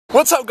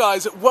What's up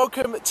guys,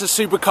 welcome to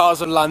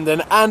Supercars of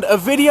London and a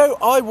video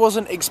I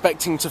wasn't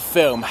expecting to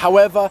film.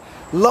 However,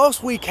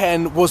 last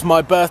weekend was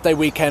my birthday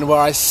weekend where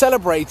I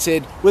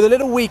celebrated with a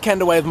little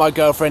weekend away with my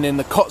girlfriend in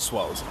the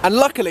Cotswolds. And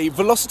luckily,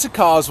 Velocity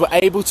Cars were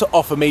able to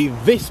offer me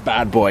this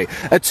bad boy,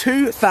 a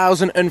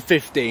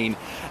 2015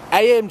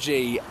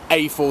 AMG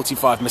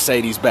A45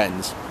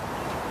 Mercedes-Benz.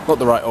 Not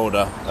the right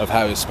order of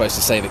how you're supposed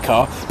to say the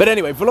car. But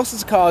anyway,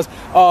 Velocity Cars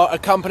are a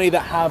company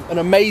that have an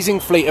amazing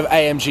fleet of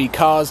AMG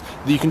cars.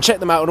 You can check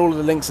them out on all of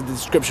the links in the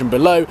description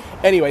below.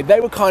 Anyway, they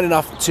were kind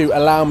enough to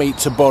allow me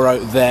to borrow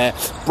their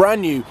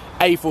brand new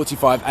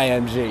A45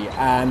 AMG.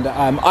 And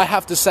I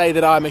have to say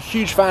that I'm a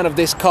huge fan of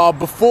this car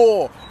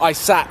before I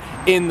sat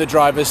in the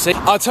driver's seat.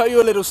 I'll tell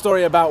you a little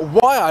story about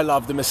why I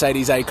love the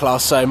Mercedes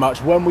A-Class so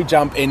much when we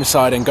jump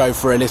inside and go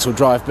for a little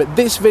drive. But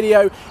this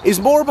video is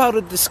more about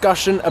a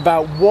discussion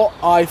about what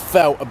I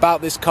felt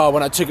about this car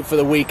when I took it for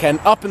the weekend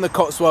up in the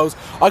Cotswolds.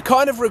 I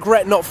kind of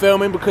regret not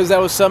filming because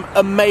there was some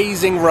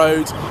amazing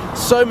roads,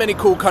 so many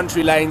cool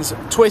country lanes,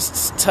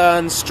 twists,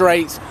 turns,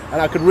 straights, and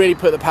I could really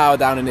put the power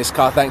down in this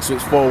car thanks to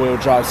its four-wheel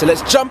drive. So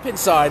let's jump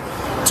inside,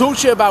 talk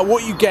to you about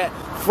what you get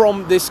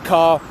from this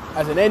car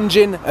as an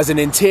engine, as an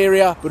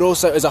interior, but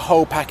also as a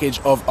whole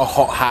package of a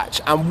hot hatch,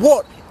 and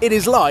what it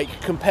is like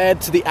compared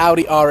to the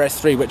Audi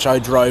RS3 which I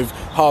drove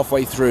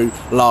halfway through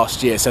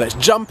last year. So let's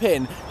jump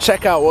in,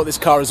 check out what this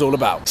car is all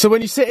about. So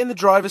when you sit in the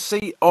driver's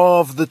seat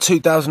of the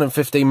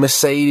 2015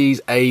 Mercedes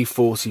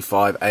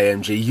A45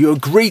 AMG, you're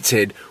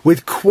greeted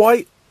with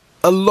quite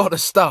a lot of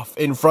stuff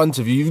in front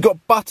of you. You've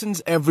got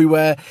buttons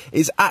everywhere.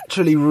 It's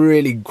actually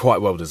really quite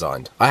well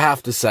designed. I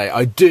have to say,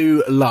 I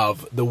do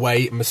love the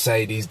way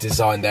Mercedes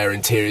designed their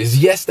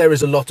interiors. Yes, there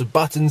is a lot of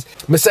buttons.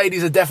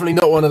 Mercedes are definitely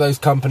not one of those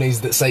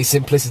companies that say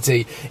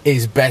simplicity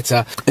is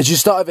better. As you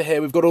start over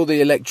here, we've got all the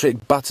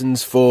electric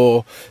buttons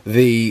for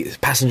the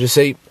passenger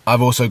seat.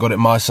 I've also got it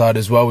my side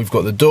as well. We've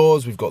got the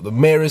doors, we've got the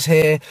mirrors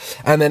here.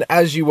 And then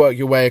as you work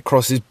your way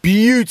across this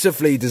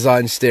beautifully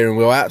designed steering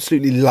wheel, I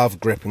absolutely love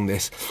gripping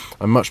this.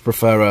 I much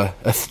prefer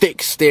a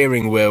thick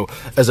steering wheel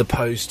as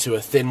opposed to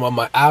a thin one.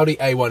 My Audi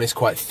A1 is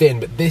quite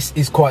thin, but this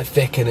is quite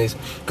thick and has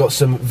got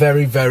some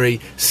very, very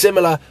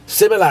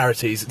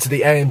similarities to the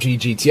AMG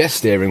GTS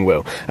steering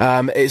wheel.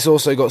 It's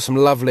also got some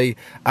lovely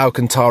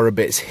Alcantara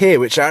bits here,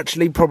 which are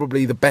actually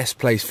probably the best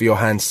place for your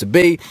hands to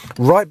be,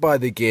 right by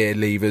the gear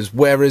levers,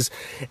 whereas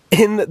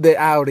in the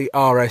Audi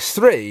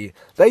RS3,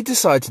 they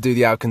decide to do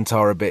the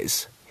Alcantara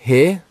bits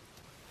here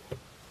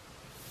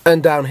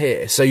and down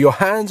here. So your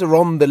hands are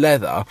on the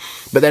leather,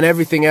 but then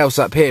everything else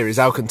up here is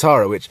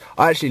Alcantara, which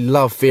I actually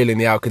love feeling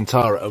the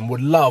Alcantara and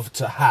would love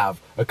to have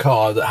a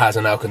car that has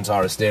an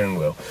Alcantara steering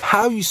wheel.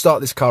 How you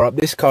start this car up,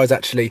 this car is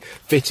actually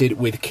fitted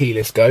with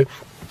keyless go.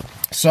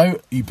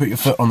 So you put your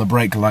foot on the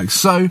brake like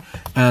so,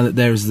 and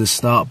there is the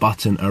start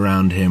button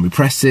around here. And we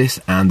press this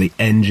and the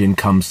engine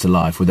comes to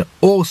life with an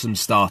awesome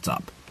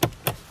startup.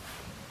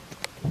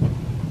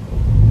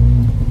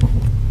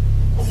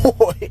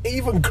 Oh, it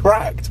even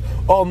cracked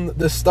on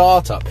the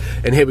startup.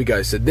 And here we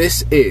go. So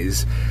this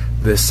is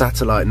the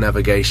satellite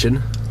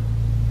navigation.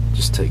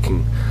 Just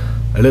taking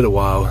a little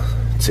while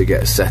to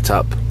get set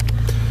up.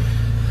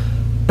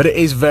 But it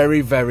is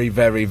very, very,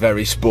 very,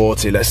 very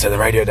sporty. Let's turn the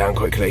radio down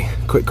quickly.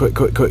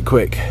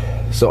 Quick.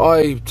 So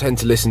I tend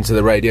to listen to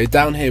the radio.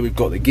 Down here we've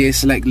got the gear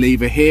select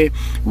lever here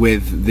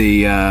with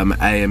the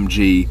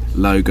AMG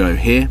logo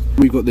here.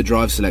 We've got the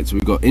drive selector.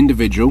 We've got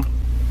individual.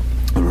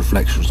 The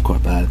reflection is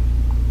quite bad.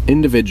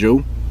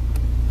 Individual,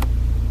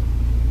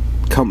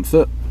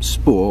 comfort,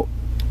 sport,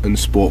 and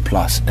sport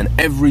plus. And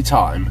every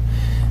time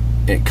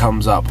it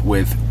comes up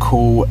with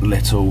cool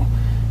little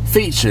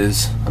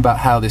features about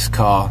how this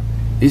car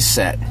is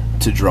set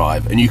to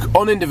drive. And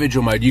on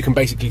individual mode, you can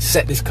basically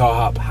set this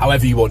car up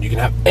however you want. You can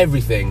have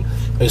everything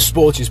as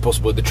sporty as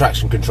possible with the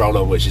traction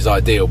controller, which is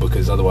ideal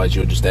because otherwise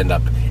you'll just end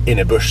up in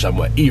a bush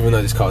somewhere. Even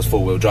though this car is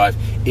four-wheel drive,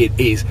 it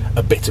is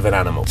a bit of an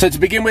animal. So to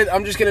begin with,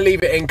 I'm just going to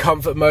leave it in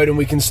comfort mode and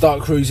we can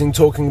start cruising,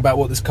 talking about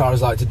what this car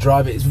is like to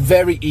drive. It's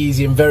very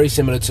easy and very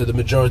similar to the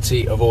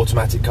majority of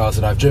automatic cars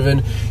that I've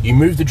driven. You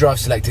move the drive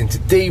select into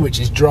D, which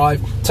is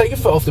drive, take your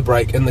foot off the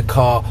brake and the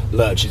car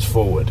lurches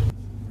forward.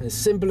 As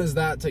simple as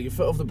that. Take your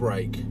foot off the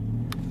brake.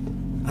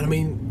 And I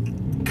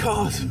mean,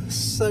 cars are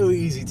so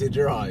easy to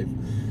drive.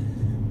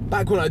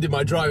 Back when I did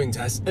my driving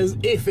test, as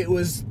if it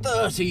was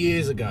 30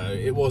 years ago,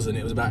 it wasn't,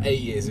 it was about 8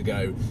 years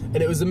ago. And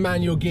it was the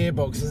manual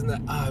gearbox, isn't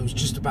it? It was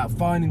just about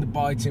finding the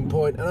biting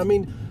point. And I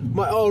mean,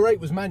 my R8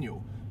 was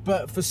manual.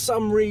 But for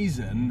some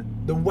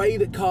reason, the way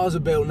that cars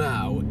are built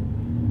now,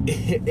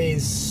 it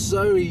is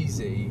so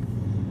easy.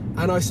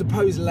 And I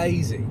suppose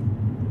lazy.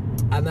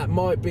 And that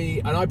might be,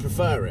 and I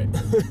prefer it,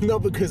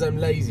 not because I'm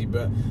lazy,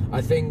 but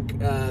I think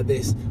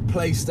this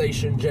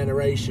PlayStation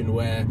generation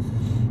where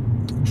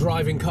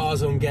driving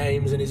cars on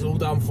games and it's all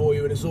done for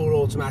you and it's all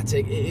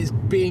automatic, it is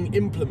being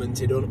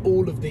implemented on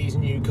all of these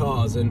new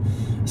cars. And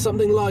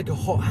something like a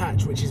hot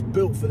hatch, which is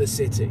built for the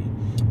city,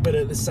 but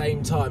at the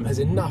same time has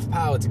enough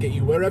power to get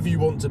you wherever you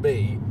want to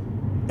be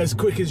as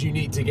quick as you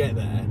need to get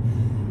there.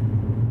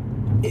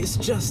 it's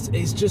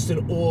just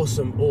an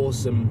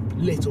awesome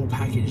little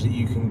package that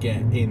you can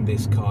get in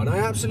this car. And I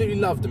absolutely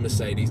love the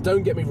Mercedes,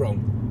 don't get me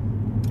wrong.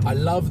 I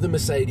love the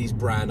Mercedes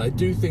brand. I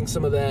do think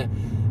some of their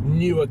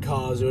newer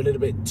cars are a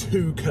little bit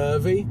too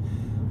curvy.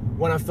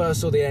 When I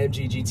first saw the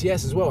AMG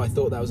GTS as well, I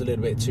thought that was a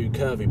little bit too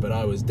curvy, but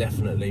I was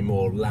definitely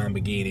more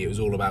Lamborghini. It was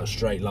all about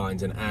straight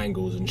lines and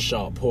angles and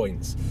sharp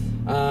points.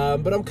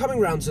 But I'm coming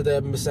round to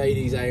the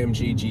Mercedes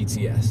AMG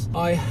GTS.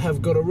 I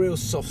have got a real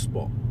soft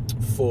spot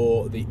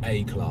for the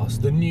A-Class,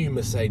 the new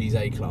Mercedes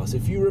A-Class.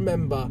 If you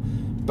remember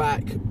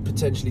back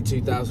potentially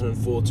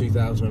 2004,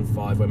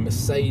 2005, when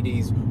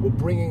Mercedes were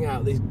bringing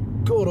out this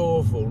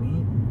god-awful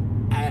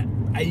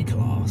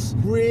A-Class,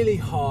 really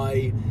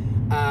high,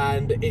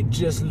 and it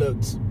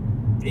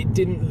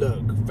didn't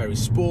look very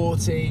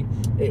sporty.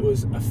 It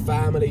was a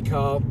family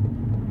car,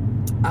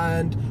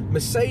 and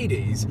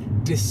Mercedes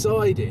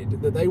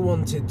decided that they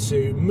wanted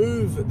to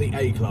move the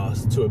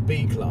A-Class to a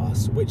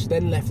B-Class, which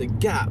then left a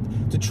gap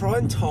to try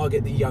and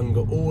target the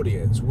younger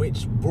audience,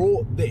 which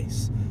brought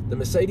this, the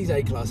Mercedes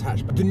A-Class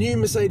hatchback. The new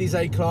Mercedes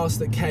A-Class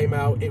that came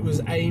out, it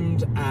was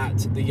aimed at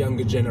the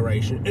younger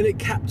generation, and it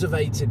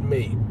captivated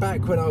me.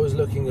 Back when I was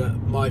looking at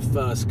my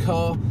first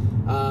car,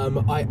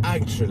 I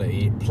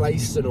actually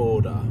placed an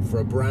order for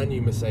a brand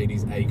new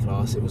Mercedes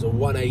A-Class. It was a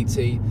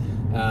 180.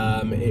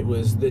 It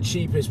was the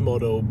cheapest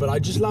model, but I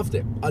just loved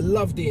it. I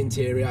loved the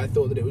interior. I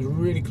thought that it was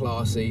really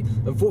classy,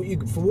 and for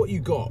what you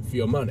got for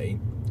your money,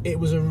 it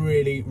was a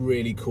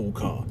really cool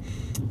car.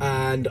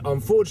 And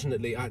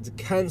unfortunately, I had to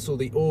cancel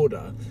the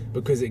order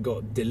because it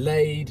got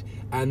delayed,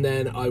 and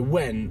then I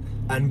went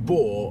and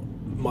bought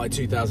my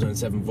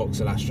 2007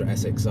 Vauxhall Astra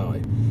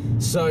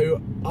SXi. So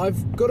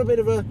I've got a bit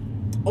of a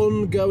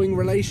ongoing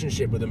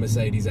relationship with the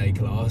Mercedes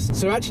A-Class.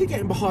 So actually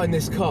getting behind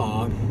this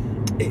car,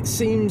 it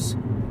seems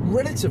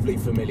relatively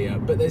familiar,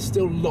 but there's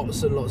still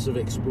lots and lots of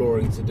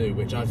exploring to do,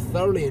 which I've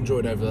thoroughly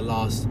enjoyed over the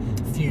last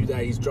few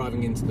days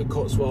driving into the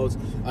Cotswolds.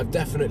 I've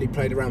definitely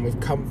played around with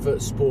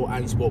Comfort, Sport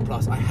and Sport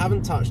Plus. I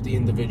haven't touched the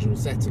individual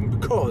setting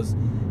because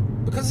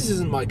this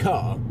isn't my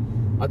car.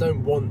 I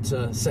don't want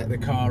to set the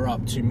car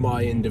up to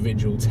my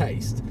individual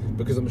taste,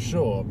 because I'm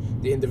sure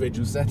the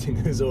individual setting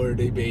has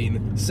already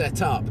been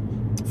set up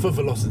for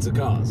Velociter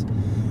cars.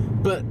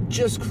 But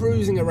just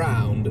cruising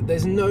around,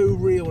 there's no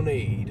real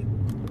need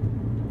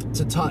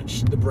to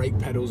touch the brake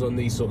pedals on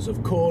these sorts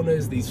of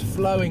corners, these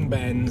flowing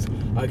bends.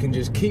 I can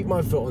just keep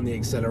my foot on the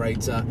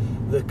accelerator.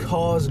 The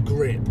car's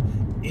grip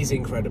is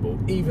incredible.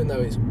 Even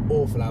though it's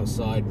awful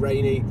outside,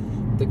 rainy,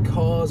 the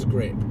car's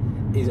grip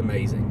is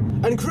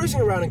amazing. And cruising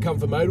around in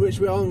comfort mode, which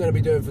we aren't going to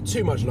be doing for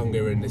too much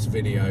longer in this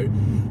video,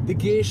 the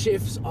gear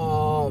shifts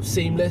are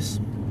seamless.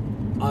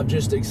 I've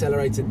just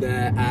accelerated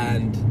there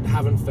and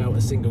haven't felt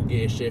a single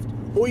gear shift.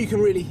 All you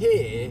can really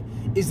hear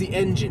is the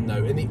engine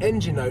note, and the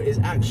engine note is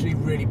actually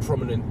really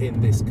prominent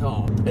in this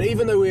car. And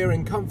even though we are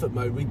in comfort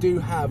mode, we do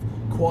have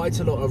quite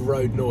a lot of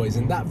road noise,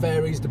 and that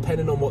varies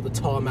depending on what the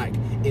tarmac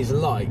is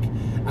like.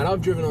 And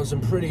I've driven on some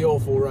pretty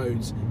awful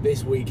roads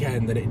this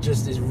weekend, and it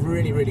just is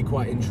really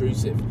quite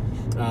intrusive.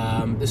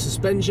 The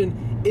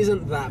suspension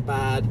isn't that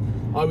bad.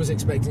 I was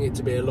expecting it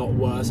to be a lot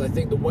worse. I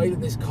think the way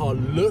that this car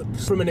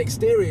looks from an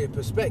exterior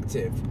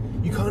perspective,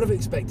 you kind of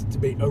expect it to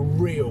be a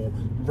real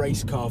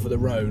race car for the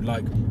road,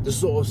 like the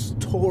sort of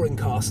touring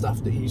car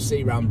stuff that you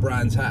see around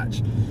Brands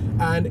Hatch.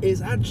 And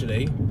it's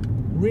actually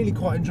really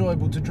quite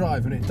enjoyable to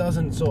drive, and it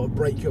doesn't sort of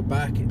break your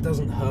back, it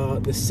doesn't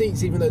hurt. The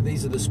seats, even though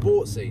these are the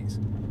sport seats,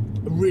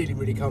 are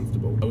really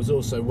comfortable. I was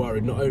also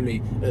worried not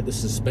only at the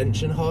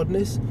suspension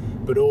hardness,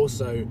 but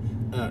also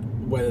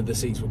whether the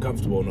seats were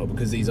comfortable or not,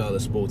 because these are the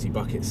sporty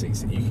bucket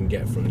seats that you can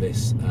get from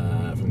this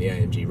from the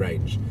AMG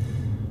range.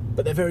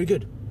 But they're very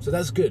good, so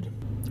that's good.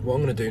 What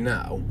I'm going to do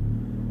now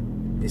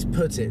is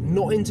put it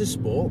not into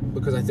Sport,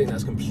 because I think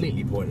that's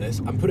completely pointless,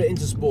 and put it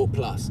into Sport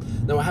Plus.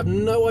 Now I have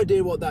no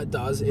idea what that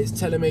does. It's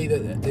telling me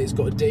that it's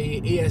got a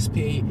D,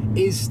 ESP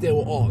is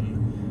still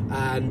on,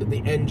 and the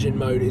engine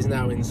mode is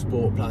now in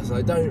Sport Plus.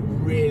 I don't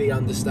really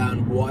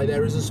understand why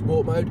there is a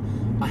Sport mode.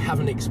 I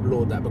haven't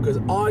explored that, because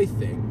I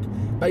think,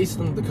 based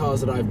on the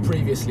cars that I've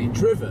previously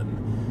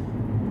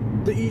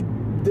driven, that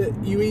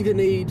you either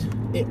need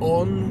it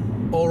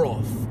on or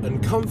off,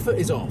 and Comfort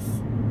is off,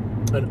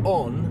 and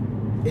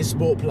on is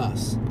Sport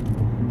Plus.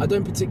 I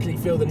don't particularly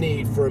feel the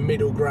need for a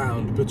middle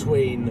ground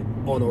between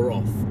on or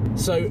off.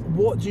 So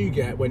what do you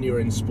get when you're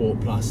in Sport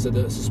Plus? So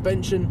the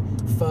suspension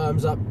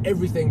firms up,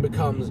 everything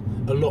becomes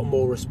a lot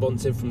more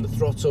responsive from the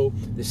throttle,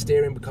 the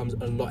steering becomes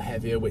a lot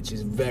heavier, which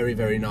is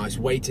very nice,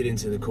 weighted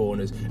into the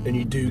corners, and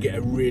you do get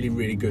a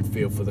really good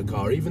feel for the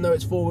car. Even though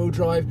it's four-wheel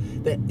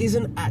drive, there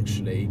isn't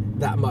actually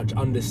that much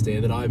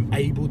understeer that I'm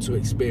able to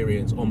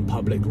experience on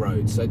public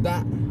roads. So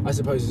that, I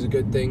suppose, is a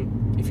good thing.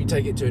 If you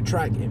take it to a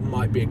track, it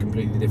might be a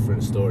completely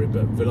different story,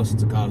 but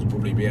Velociter cars will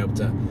probably be able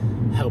to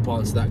help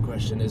answer that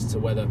question as to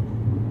whether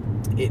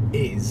it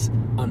is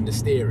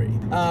understeery.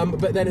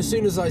 But then as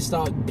soon as I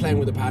start playing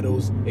with the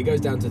paddles, it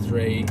goes down to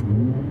 3,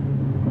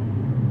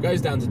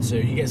 goes down to 2,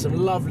 you get some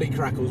lovely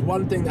crackles.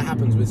 One thing that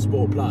happens with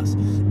Sport Plus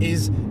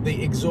is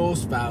the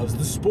exhaust valves,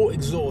 the Sport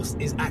exhaust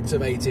is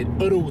activated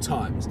at all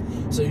times.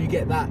 So you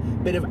get that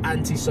bit of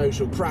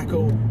antisocial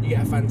crackle, you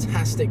get a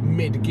fantastic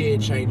mid-gear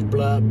change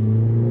blurb,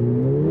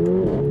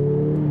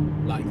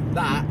 like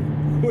that,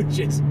 which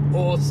is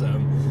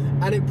awesome.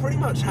 And it pretty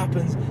much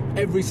happens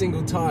every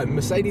single time.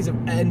 Mercedes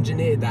have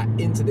engineered that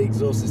into the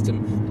exhaust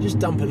system. They just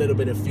dump a little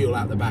bit of fuel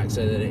out the back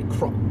so that it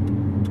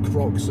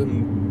crocs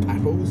and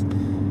paddles.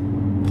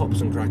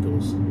 Pops and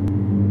crackles.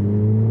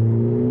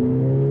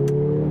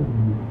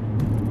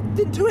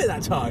 Didn't do it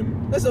that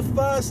time. That's the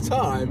first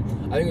time.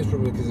 I think it's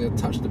probably because I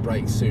touched the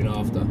brakes soon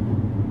after.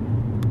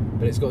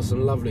 But it's got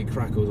some lovely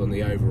crackles on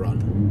the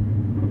overrun.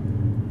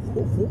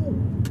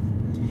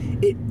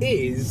 It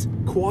is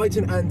quite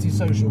an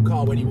antisocial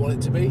car when you want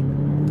it to be.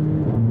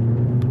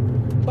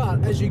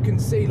 But as you can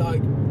see,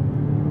 like,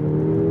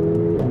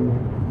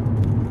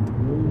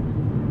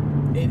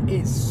 it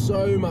is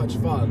so much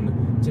fun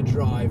to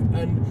drive,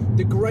 and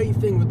the great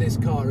thing with this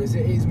car is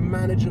it is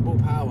manageable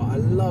power. I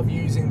love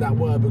using that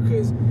word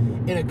because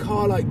in a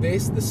car like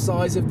this, the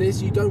size of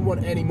this, you don't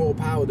want any more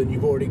power than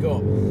you've already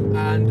got.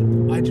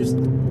 And I just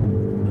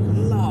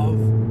love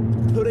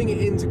putting it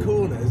into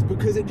corners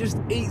because it just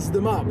eats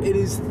them up. It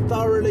is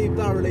thoroughly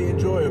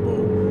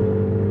enjoyable.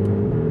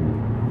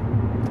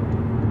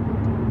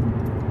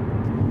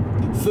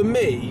 For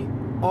me,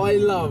 I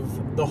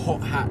love the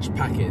hot hatch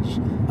package.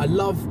 I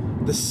love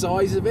the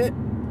size of it.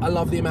 I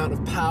love the amount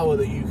of power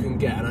that you can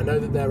get, and I know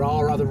that there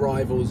are other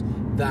rivals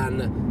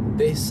than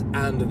this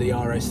and the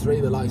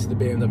RS3, the likes of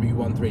the BMW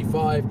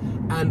 135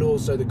 and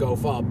also the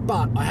Golf R,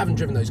 but I haven't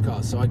driven those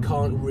cars, so I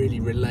can't really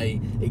relay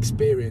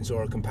experience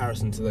or a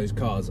comparison to those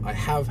cars. I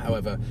have,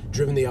 however,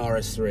 driven the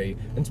RS3,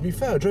 and to be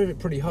fair, I drove it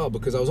pretty hard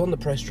because I was on the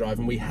press drive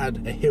and we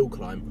had a hill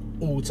climb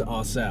all to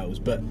ourselves.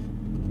 But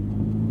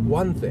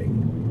one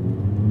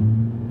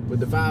thing, with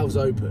the valves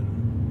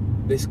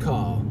open, this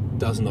car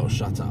does not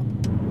shut up.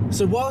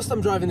 So whilst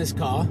I'm driving this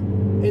car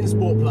in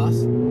Sport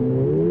Plus,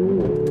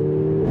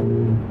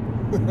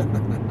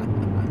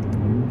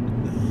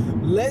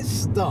 let's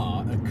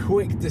start a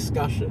quick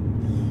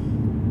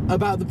discussion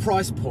about the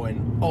price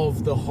point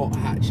of the hot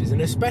hatches,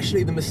 and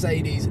especially the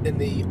Mercedes and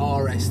the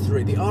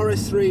RS3. The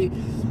RS3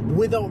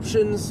 with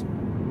options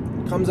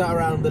comes out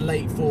around the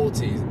late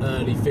 40s,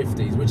 early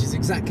 50s, which is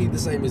exactly the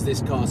same as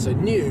this car. So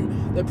new,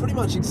 they're pretty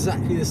much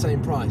exactly the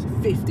same price,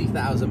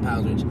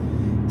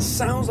 £50,000, which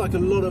sounds like a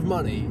lot of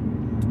money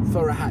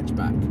for a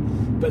hatchback.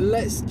 But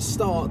let's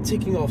start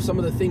ticking off some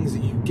of the things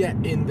that you get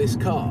in this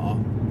car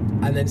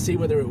and then see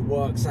whether it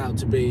works out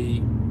to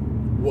be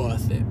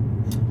worth it.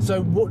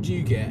 So what do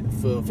you get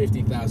for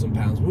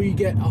 £50,000? Well, you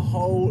get a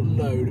whole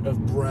load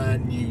of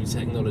brand new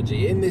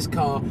technology. In this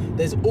car,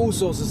 there's all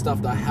sorts of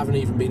stuff that I haven't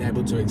even been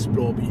able to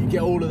explore, but you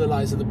get all of the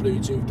lights of the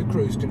Bluetooth, the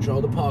cruise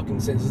control, the parking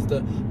sensors,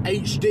 the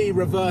HD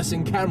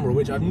reversing camera,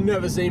 which I've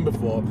never seen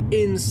before.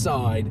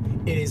 Inside,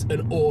 it is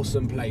an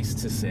awesome place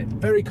to sit.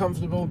 Very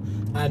comfortable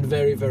and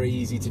very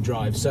easy to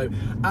drive. So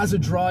as a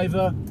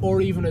driver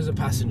or even as a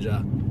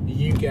passenger,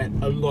 you get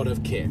a lot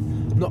of kit.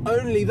 Not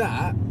only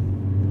that,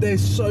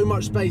 there's so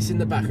much space in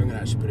the back. I'm going to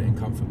actually put it in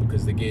comfort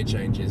because the gear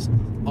changes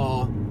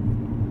are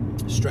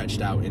stretched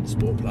out in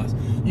Sport Plus.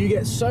 You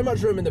get so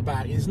much room in the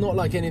back. It's not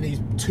like any of these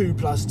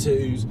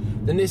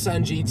 2+2s. The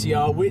Nissan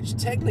GTR, which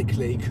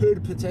technically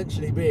could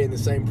potentially be in the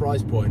same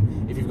price point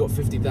if you've got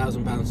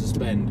 £50,000 to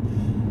spend.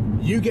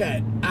 You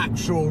get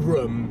actual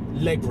room,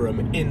 leg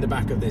room in the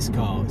back of this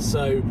car.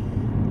 So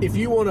if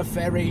you want to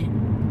ferry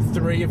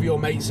 3 of your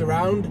mates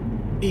around,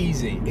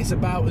 easy. It's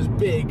about as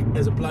big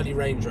as a bloody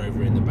Range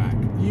Rover in the back.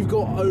 You've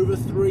got over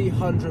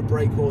 300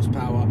 brake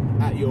horsepower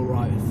at your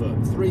right foot,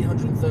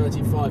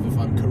 335 if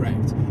I'm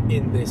correct,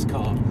 in this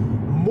car.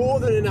 More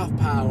than enough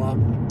power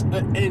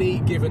at any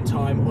given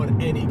time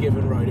on any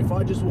given road. If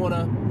I just want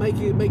to make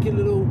a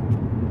little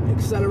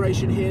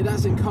acceleration here,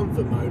 that's in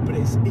comfort mode, but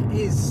it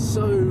is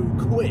so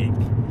quick.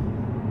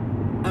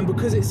 And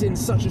because it's in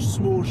such a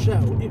small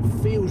shell, it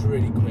feels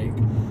really quick.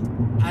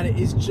 And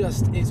it's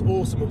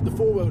awesome. With the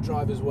 4-wheel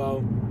drive as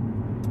well,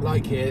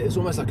 like here, it's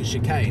almost like a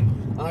chicane.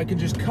 And I can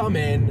just come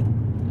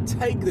in,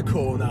 take the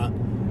corner,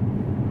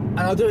 and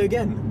I'll do it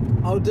again.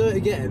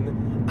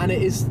 And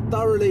it is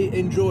thoroughly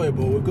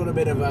enjoyable. We've got a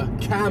bit of a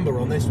camber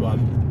on this one.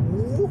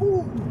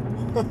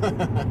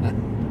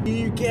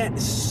 You get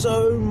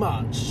so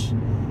much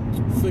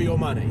for your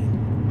money.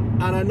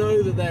 And I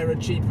know that there are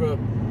cheaper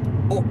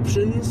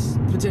options,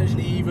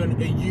 potentially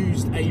even a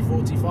used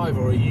A45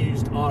 or a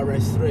used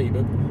RS3,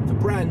 but for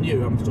brand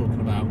new I'm talking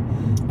about.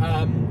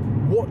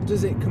 What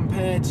does it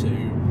compare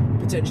to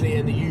potentially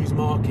in the used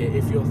market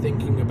if you're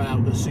thinking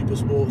about a super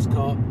sports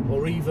car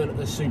or even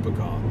a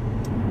supercar?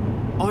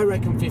 I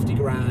reckon 50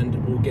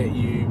 grand will get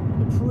you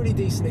a pretty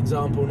decent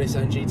example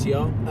Nissan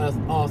GTR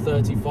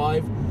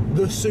R35,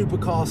 the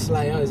supercar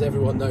slayer as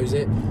everyone knows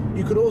it.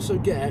 You could also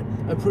get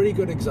a pretty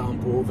good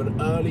example of an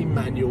early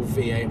manual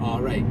V8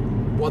 R8,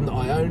 one that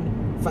I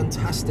own.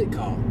 Fantastic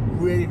car,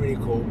 really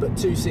cool, but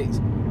 2 seats.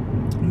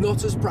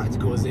 Not as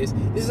practical as this.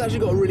 This has actually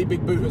got a really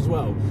big boot as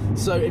well.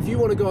 So if you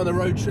want to go on a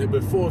road trip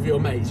with 4 of your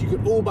mates, you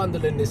can all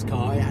bundle in this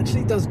car. It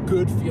actually does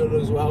good fuel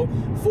as well.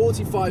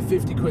 45,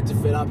 50 quid to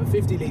fill up, a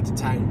 50-litre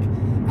tank,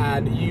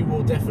 and you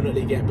will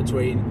definitely get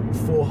between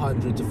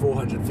 400 to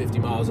 450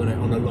 miles on it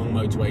on a long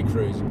motorway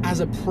cruise. As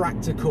a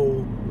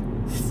practical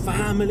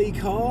family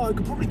car, I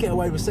could probably get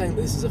away with saying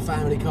that this is a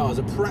family car. As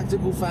a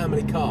practical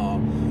family car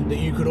that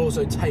you could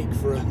also take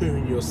for a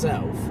hoon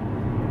yourself,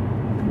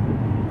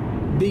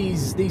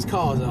 these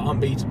cars are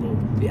unbeatable.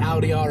 The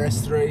Audi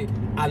RS3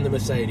 and the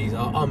Mercedes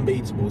are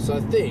unbeatable. So I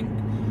think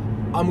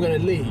I'm going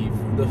to leave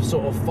the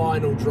sort of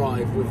final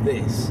drive with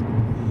this.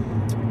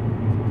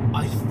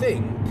 I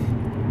think,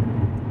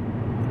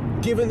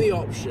 given the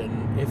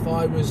option, if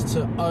I was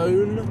to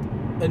own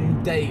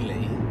and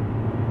daily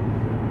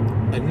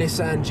a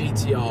Nissan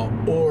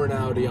GTR or an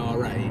Audi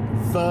R8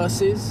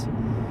 versus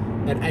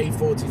an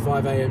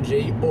A45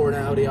 AMG or an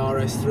Audi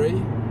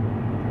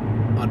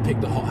RS3, I'd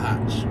pick the hot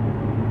hatch.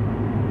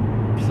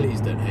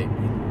 Please don't hate me.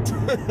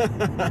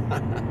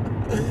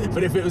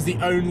 But if it was the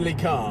only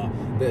car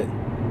that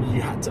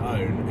you had to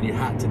own and you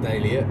had to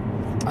daily it,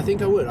 I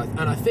think I would.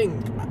 And I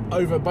think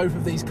over both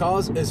of these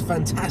cars, as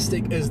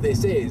fantastic as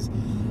this is,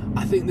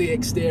 I think the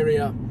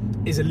exterior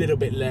is a little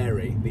bit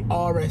leery. The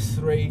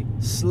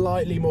RS3,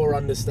 slightly more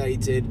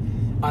understated,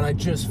 and I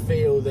just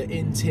feel the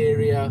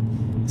interior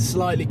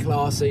slightly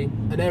classy,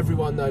 and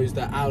everyone knows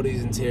that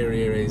Audi's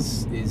interior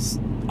is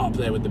up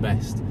there with the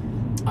best.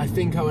 I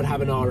think I would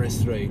have an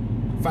RS3.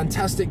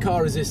 Fantastic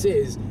car as this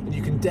is, and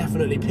you can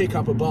definitely pick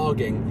up a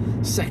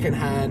bargain second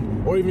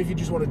hand, or even if you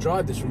just want to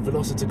drive this from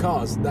Velocity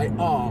Cars, they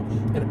are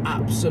an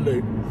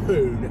absolute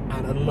hoon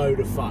and a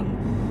load of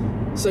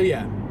fun. So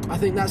yeah, I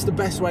think that's the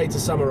best way to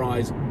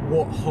summarise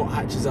what hot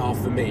hatches are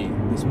for me.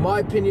 It's my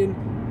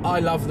opinion, I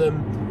love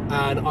them,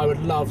 and I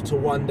would love to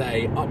one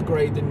day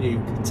upgrade the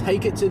Nuke,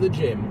 take it to the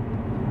gym,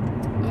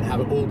 and have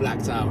it all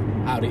blacked out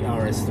Audi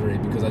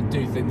RS3, because I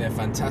do think they're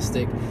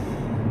fantastic.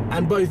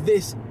 And both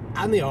this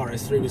and the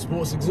RS3 with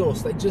sports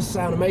exhaust, they just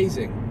sound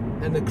amazing,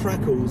 and the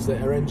crackles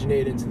that are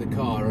engineered into the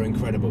car are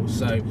incredible.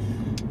 So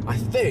I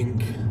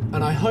think,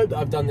 and I hope that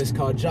I've done this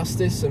car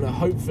justice, and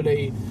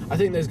hopefully I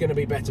think there's going to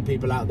be better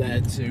people out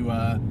there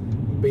to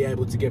be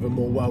able to give a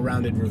more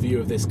well-rounded review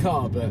of this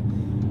car. But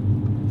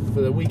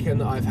for the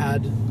weekend that I've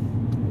had,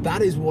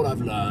 that is what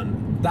I've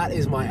learned, that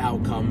is my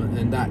outcome,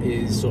 and that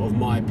is sort of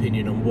my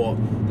opinion on what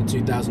the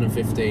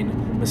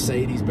 2015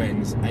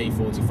 Mercedes-Benz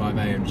A45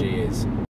 AMG is.